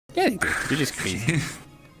Yeah, they do. You're just crazy.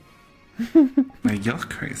 No, you're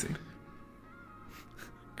crazy.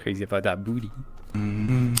 Crazy about that booty.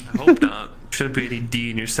 I hope not. Should be any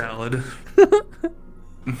D in your salad.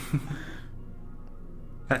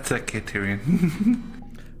 That's okay, Tyrion.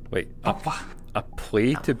 Wait, a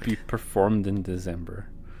play to be performed in December.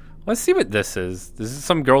 Let's see what this is. This is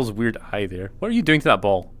some girl's weird eye there. What are you doing to that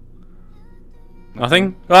ball?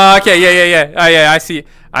 Nothing? Oh, okay, yeah. Oh, yeah,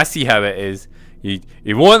 I see how it is. You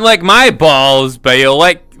won't like my balls, but you'll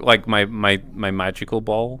like my magical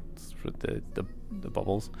balls for the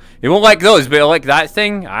bubbles. You won't like those, but you'll like that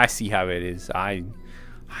thing. I see how it is. I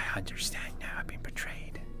understand now. I've been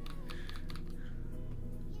betrayed.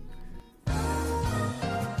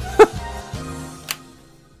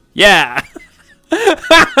 Yeah.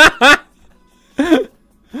 That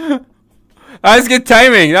was good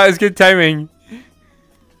timing.